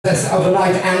Of the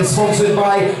night and sponsored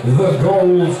by the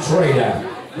Gold Trader.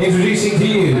 Introducing to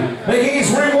you, making his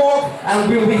ring walk, and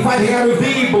we'll be fighting out of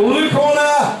the blue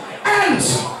corner, Ant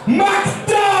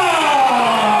McDuff!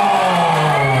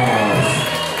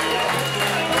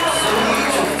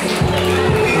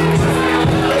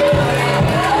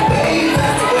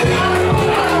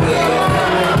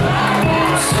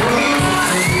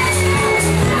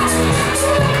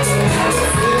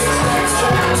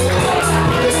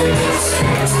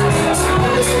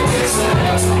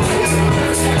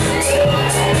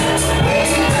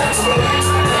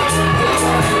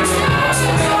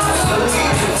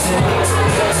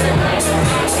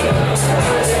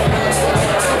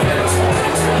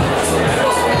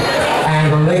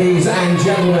 And ladies and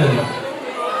gentlemen,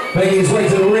 making his way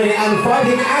to the ring and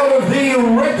fighting out of the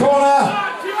red corner,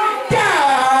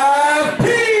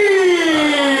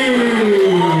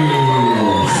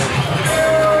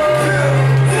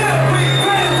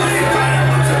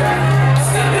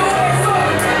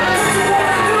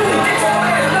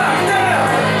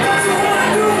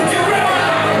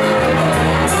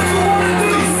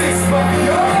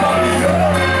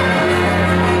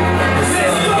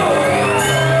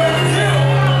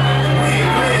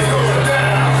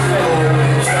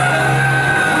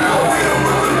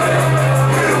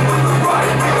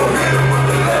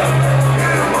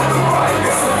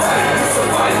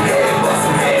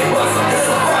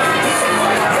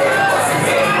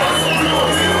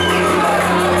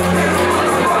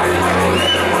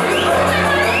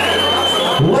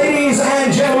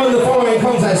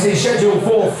 is scheduled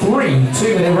for 3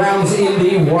 2-minute rounds in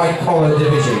the white collar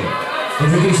division.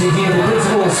 Introducing to you the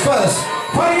principals first,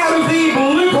 fighting out of the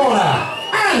blue corner,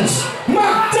 Ant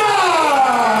McDuff!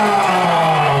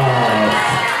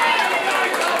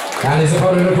 And his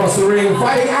opponent across the ring,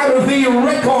 fighting out of the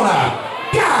red corner,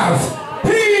 Gav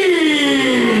Pease!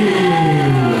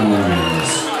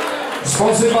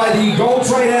 Sponsored by the Gold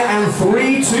Trader and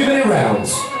 3 2-minute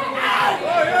rounds.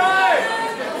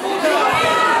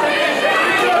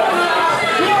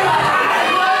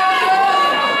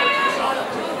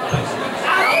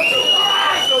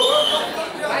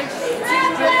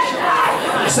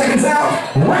 Seconds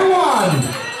out, round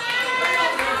 1.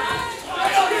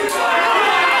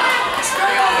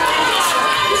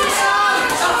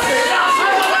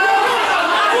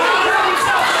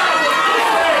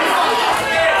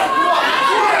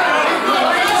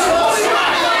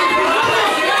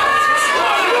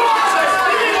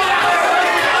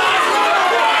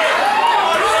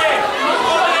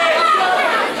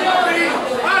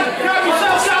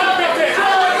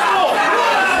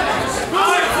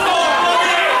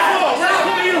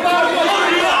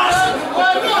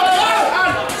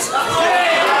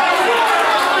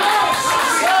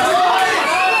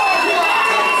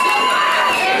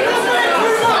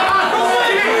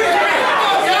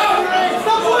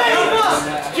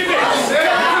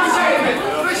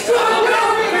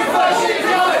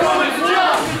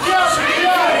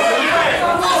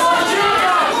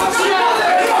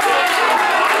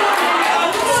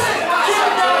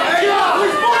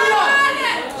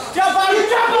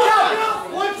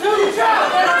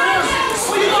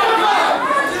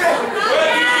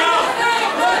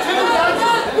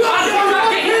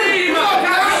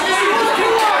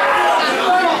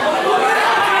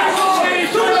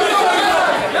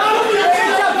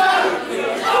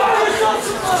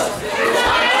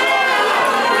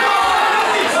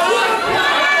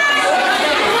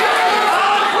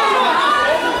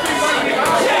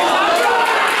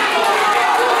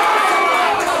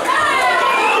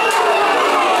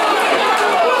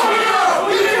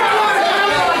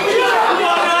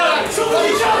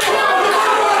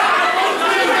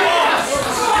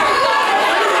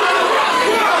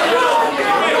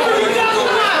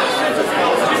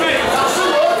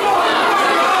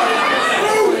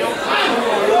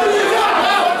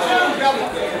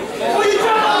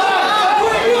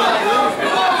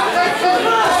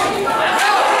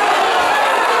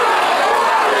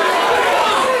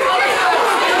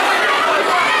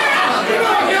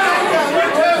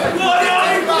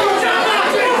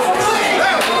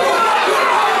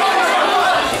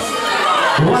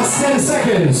 Last 10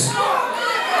 seconds.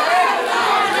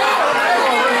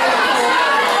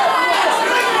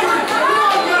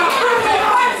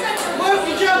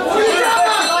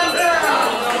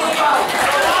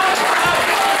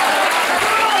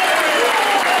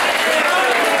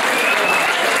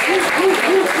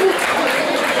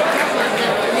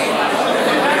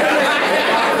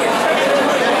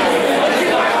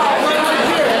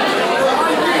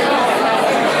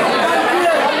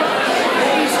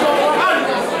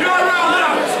 You're around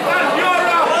now!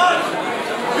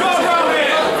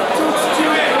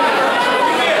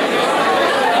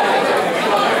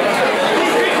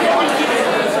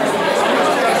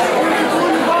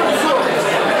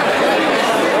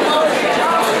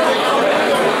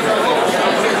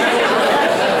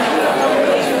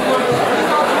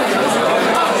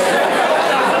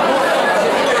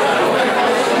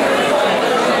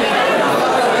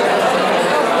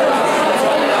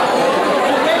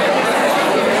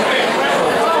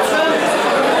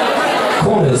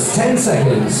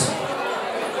 seconds.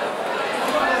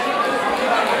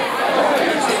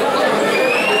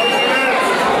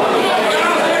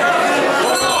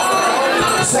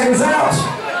 Seconds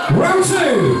out. Round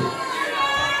 2.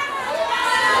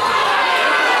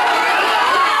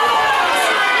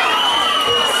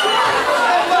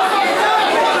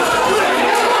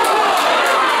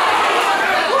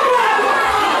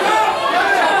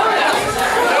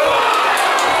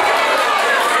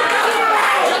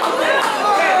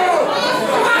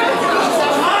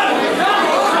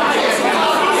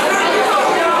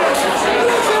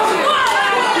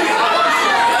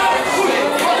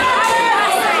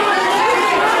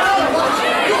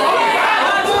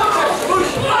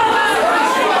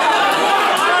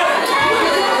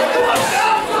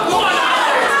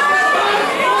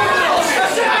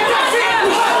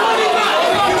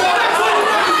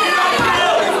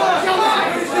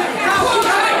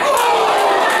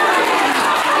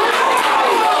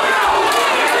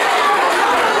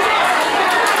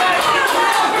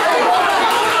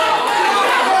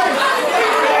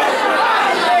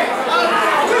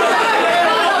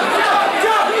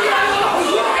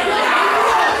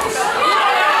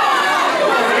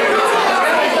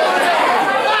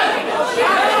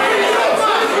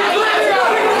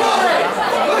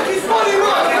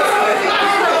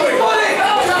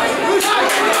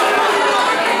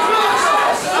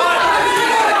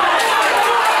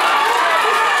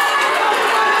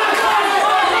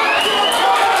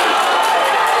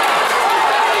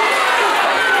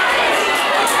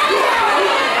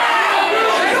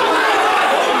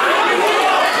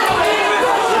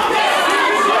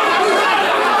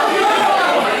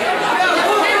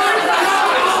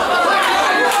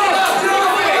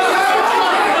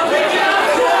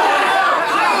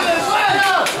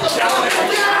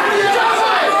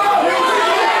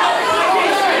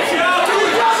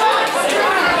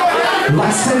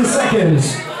 Last 10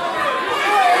 seconds.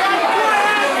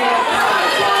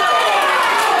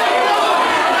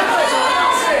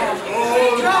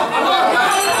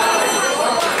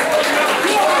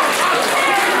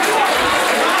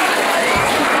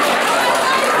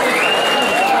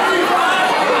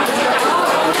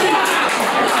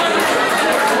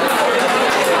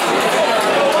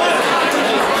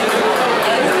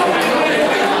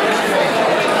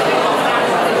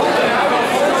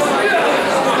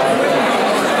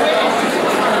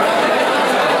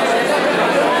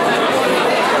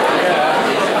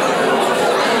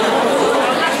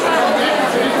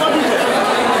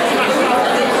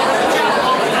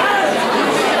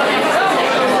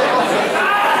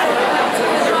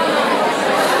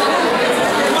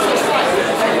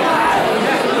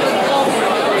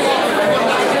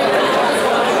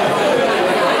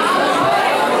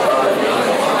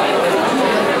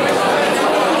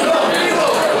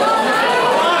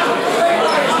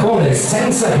 Corners,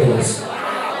 10 seconds.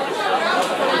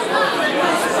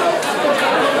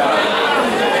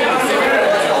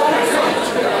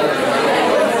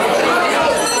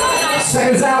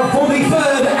 Seconds out for the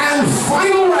third and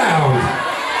final round.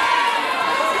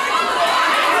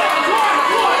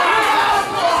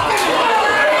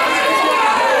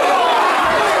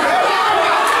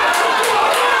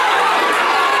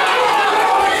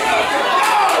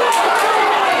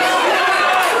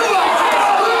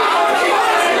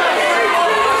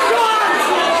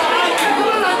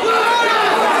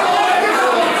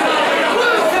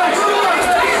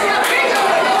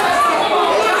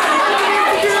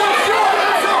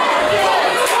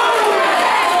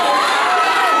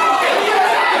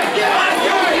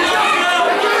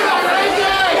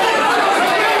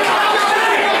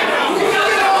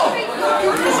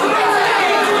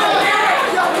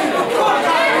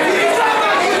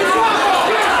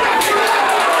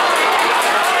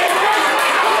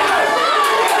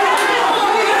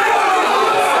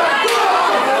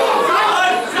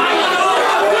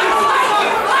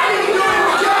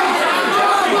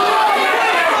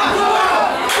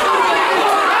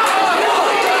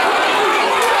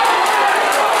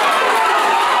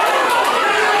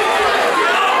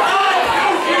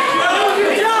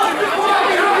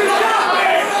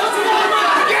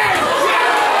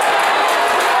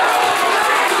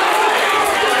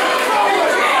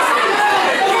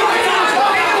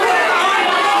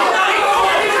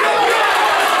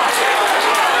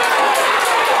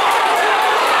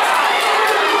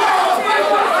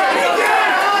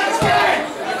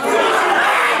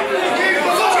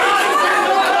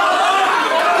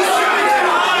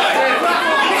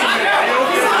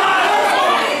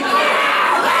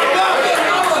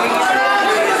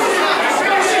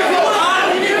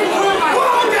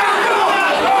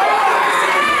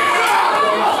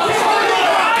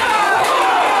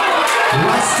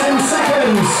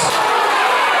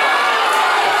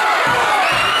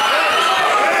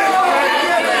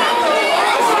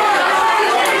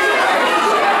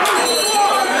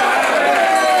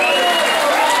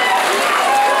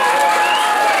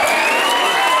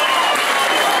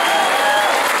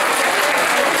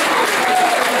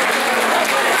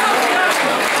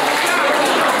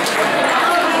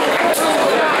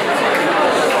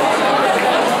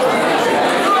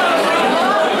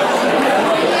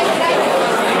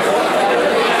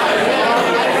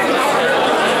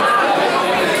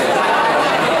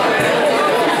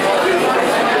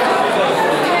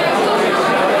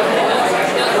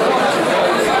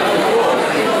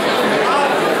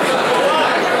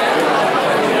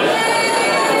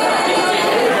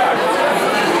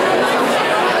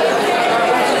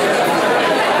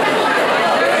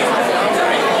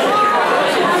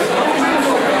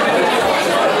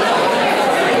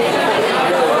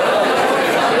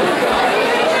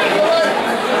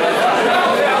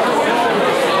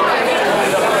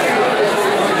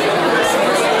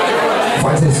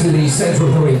 to the centre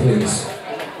of the ring, please.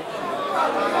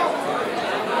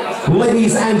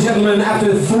 Ladies and gentlemen,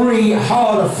 after 3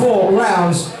 hard-fought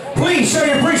rounds, please show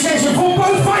your appreciation for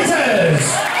both fighters!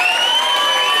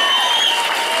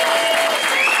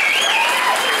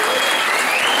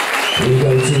 We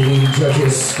go to the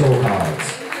judges' scorecards.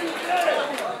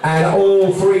 And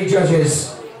all 3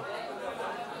 judges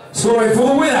scoring for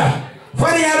the winner.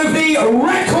 Fighting out of the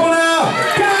red corner,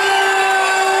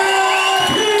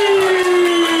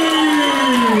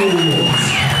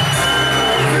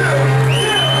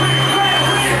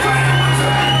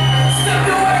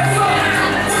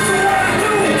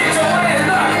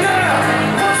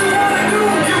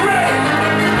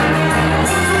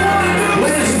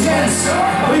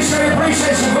 please show your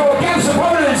appreciation for